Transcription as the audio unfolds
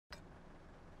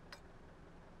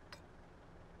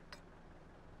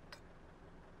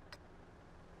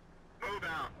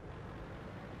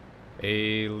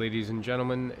Hey ladies and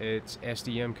gentlemen, it's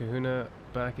SDM Kahuna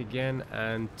back again,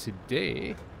 and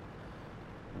today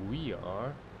we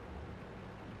are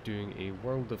doing a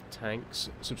World of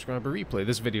Tanks subscriber replay.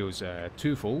 This video is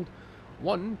twofold.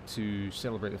 One, to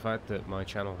celebrate the fact that my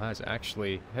channel has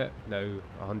actually hit now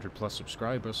 100 plus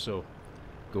subscribers, so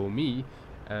go me.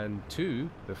 And two,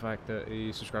 the fact that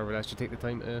a subscriber would actually take the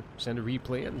time to send a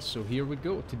replay in. So here we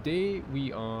go. Today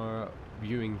we are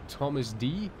viewing Thomas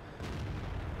D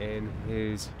in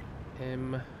his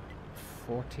M48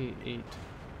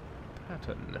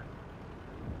 pattern.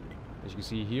 As you can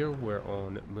see here, we're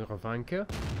on Muravanka.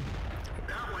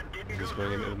 He's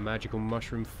going into the magical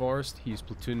mushroom forest. He's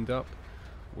platooned up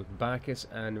with Bacchus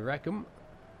and Reckham.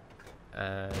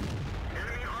 And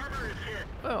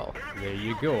well, there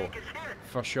you go.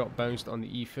 First shot bounced on the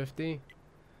E50.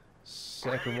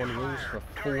 Second one goes for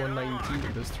 419.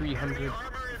 It does 300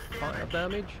 fire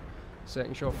damage.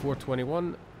 Second shot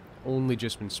 421. Only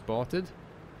just been spotted.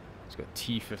 He's got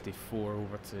T54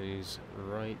 over to his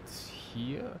right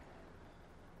here.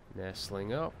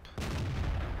 Nestling up.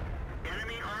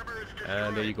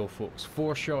 And there you go, folks.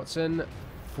 4 shots in.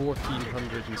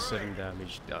 1407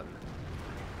 damage done.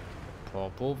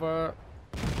 Pop over.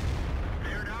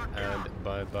 And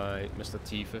bye-bye, Mr.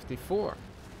 T54.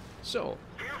 So,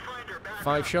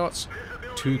 5 shots,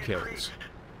 2 kills.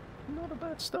 Not a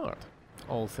bad start,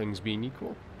 all things being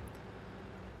equal.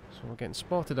 So we're getting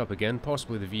spotted up again,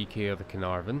 possibly the VK or the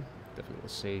Carnarvon. Difficult to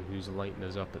say who's lighting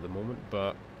us up at the moment,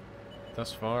 but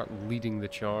thus far, leading the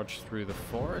charge through the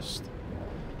forest.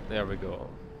 There we go.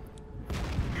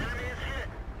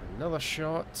 Another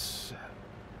shot.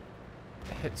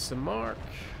 Hits the mark.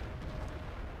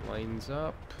 Lines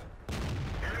up.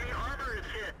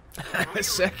 A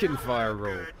second fire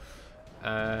roll.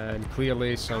 And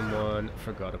clearly someone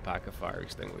forgot a pack of fire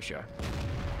extinguisher.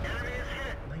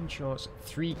 9 shots,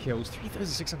 3 kills,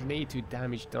 3,682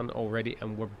 damage done already,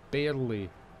 and we're barely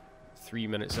 3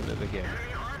 minutes into the game.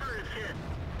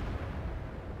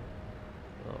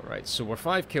 Alright, so we're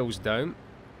 5 kills down.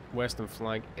 Western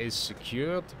flank is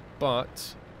secured,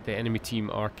 but the enemy team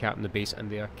are capping the base, and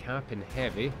they are capping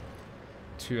heavy.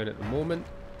 2 in at the moment.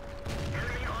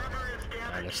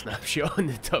 And a snapshot on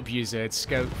the WZ.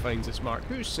 Scout finds its mark.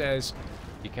 Who says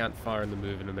you can't fire in the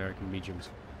move in American mediums?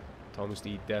 Thomas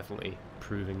D definitely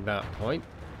proving that point.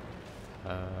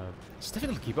 It's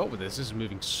difficult to keep up with this. This is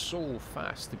moving so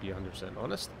fast, to be 100%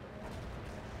 honest.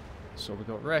 So we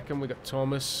got Reckham, we got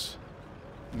Thomas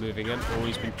moving in. Oh,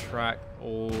 he's been tracked.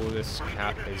 Oh, this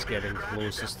cap is getting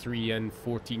close. There's 3 in,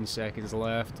 14 seconds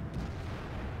left.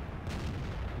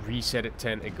 Reset at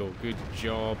 10 to go. Good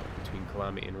job between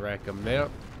Calamity and Reckham there.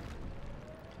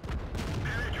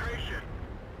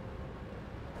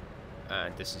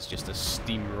 And this is just a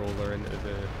steamroller into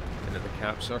the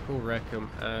cap circle. Reckham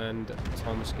and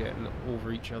Thomas getting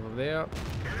over each other there.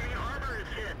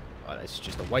 Oh, it's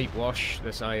just a whitewash.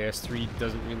 This IS-3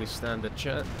 doesn't really stand a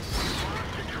chance.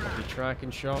 The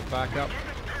tracking shot back up.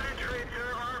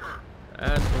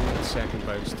 And only the second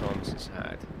bounce Thomas has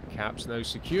had. Cap's now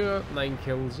secure. 9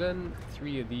 kills in.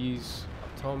 3 of these are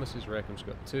Thomas's. Reckham's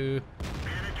got 2.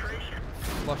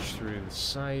 Flush through the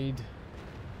side.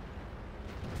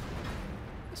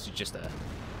 This is just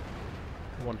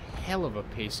one hell of a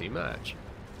pacey match.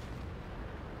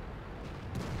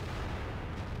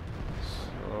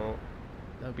 So,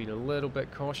 now being a little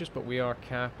bit cautious, but we are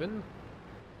capping.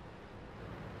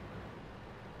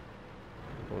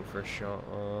 Going for a shot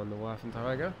on the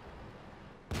Waffenträger.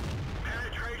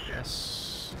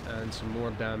 Yes, and some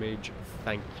more damage.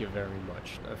 Thank you very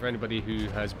much. Now, for anybody who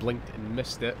has blinked and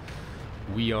missed it,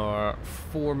 we are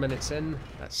 4 minutes in.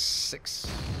 That's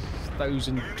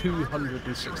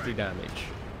 6,260 damage.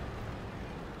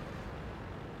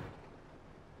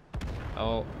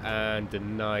 Oh, and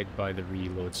denied by the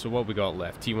reload. So what we got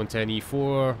left?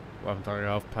 T110E4, Waffenträger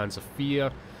Alpha Panzer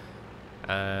IV,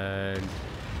 and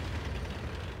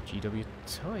GW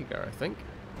Tiger, I think.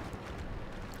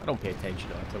 I don't pay attention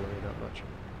to artillery that much.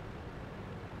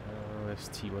 This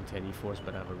T110E4 is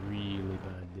about to have a really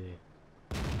bad day.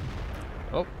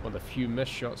 Oh, one of the few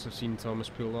missed shots I've seen Thomas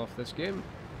pull off this game.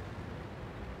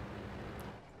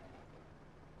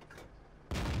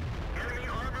 There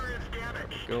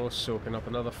we go, soaking up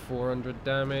another 400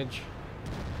 damage.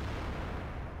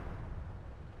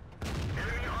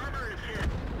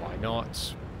 Why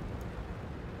not?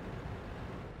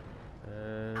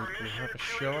 And we have a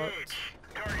shot.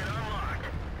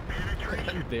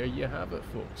 And there you have it,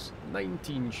 folks.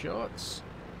 19 shots.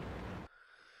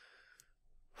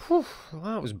 Whew, well,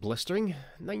 that was blistering.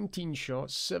 19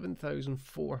 shots,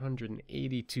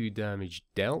 7,482 damage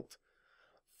dealt.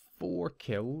 4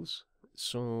 kills,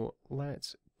 so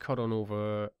let's cut on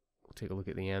over. We'll take a look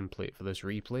at the end plate for this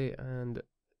replay and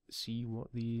see what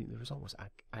the result was.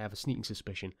 I have a sneaking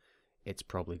suspicion it's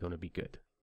probably going to be good.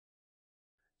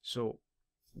 So,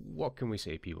 what can we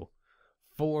say, people?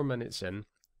 4 minutes in,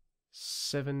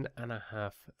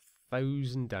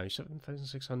 7,500 damage,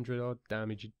 7,600 odd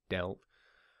damage dealt.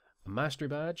 A mastery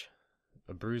badge,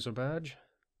 a bruiser badge,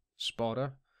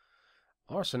 spotter,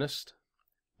 arsonist,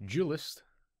 duelist,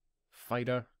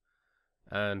 fighter,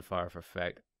 and fire for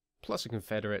effect, plus a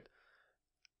confederate,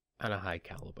 and a high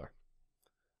caliber.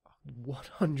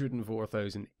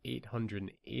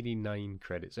 104,889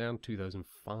 credits earned,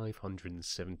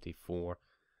 2,574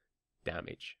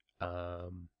 damage.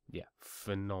 Yeah,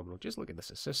 phenomenal. Just look at this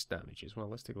assist damage as well.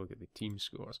 Let's take a look at the team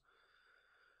scores.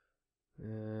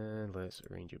 And let's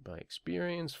arrange it by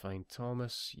experience. Find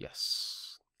Thomas.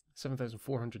 Yes.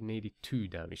 7,482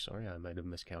 damage. Sorry, I might have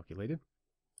miscalculated.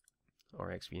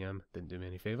 Our XVM didn't do me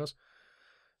any favors.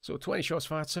 So 20 shots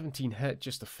fired, 17 hit,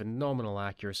 just a phenomenal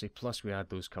accuracy. Plus we had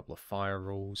those couple of fire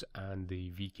rolls and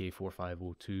the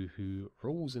VK4502 who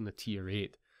rolls in the tier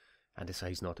 8 and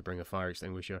decides not to bring a fire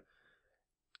extinguisher.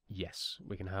 Yes,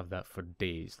 we can have that for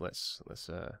days. Let's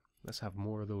have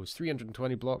more of those.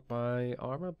 320 blocked by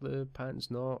armor. The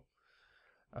Patton's not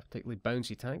a particularly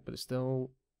bouncy tank, but it's still,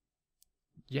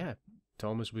 yeah,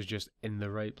 Thomas was just in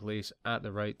the right place at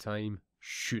the right time,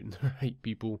 shooting the right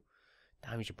people.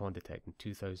 Damage upon detecting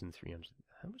 2,300.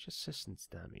 How much assistance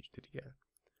damage did he get?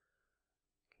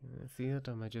 Theatre,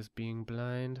 am I just being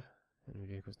blind? Enemy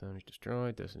vehicles damage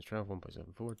destroyed. Distance travel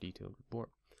 1.74. Detailed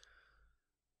report.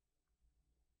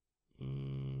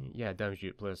 Yeah, damage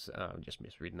unit plus. I'm just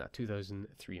misreading that.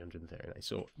 2,339.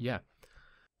 So yeah,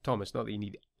 Thomas. Not that you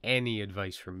need any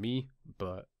advice from me,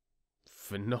 but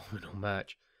phenomenal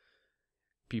match.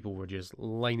 People were just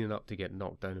lining up to get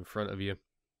knocked down in front of you.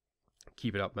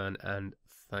 Keep it up, man, and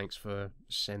thanks for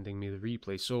sending me the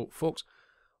replay. So, folks,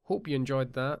 hope you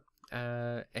enjoyed that.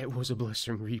 It was a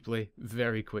blistering replay,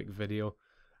 very quick video,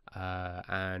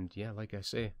 and yeah, like I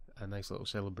say, a nice little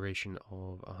celebration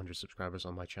of 100 subscribers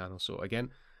on my channel. So again,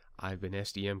 I've been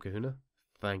SDM Kahuna.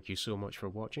 Thank you so much for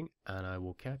watching, and I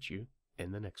will catch you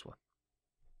in the next one.